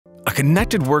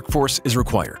connected workforce is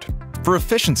required for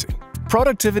efficiency,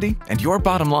 productivity, and your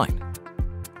bottom line.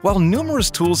 While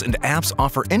numerous tools and apps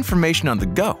offer information on the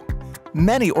go,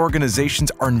 many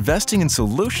organizations are investing in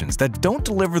solutions that don't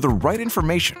deliver the right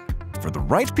information for the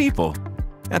right people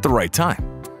at the right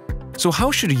time. So how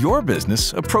should your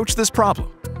business approach this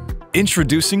problem?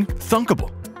 Introducing Thunkable,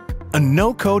 a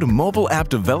no-code mobile app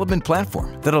development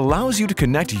platform that allows you to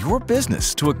connect your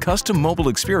business to a custom mobile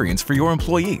experience for your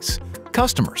employees,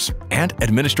 customers, and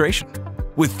administration.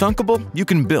 With Thunkable, you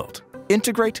can build,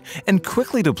 integrate, and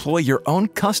quickly deploy your own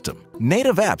custom,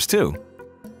 native apps too.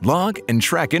 Log and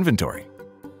track inventory.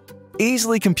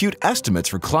 Easily compute estimates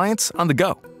for clients on the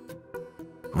go.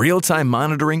 Real-time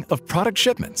monitoring of product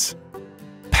shipments.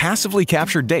 Passively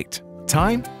capture date,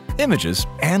 time, images,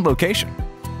 and location.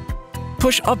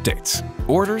 Push updates,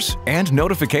 orders, and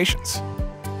notifications.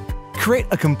 Create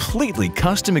a completely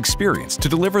custom experience to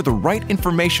deliver the right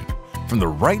information from the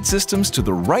right systems to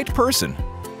the right person,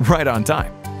 right on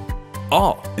time.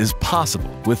 All is possible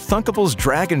with Thunkable's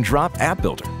drag-and-drop app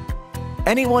builder.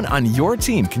 Anyone on your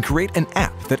team can create an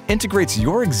app that integrates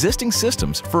your existing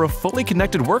systems for a fully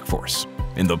connected workforce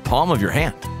in the palm of your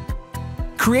hand.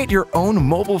 Create your own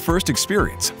mobile-first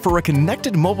experience for a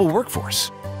connected mobile workforce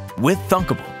with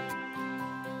Thunkable.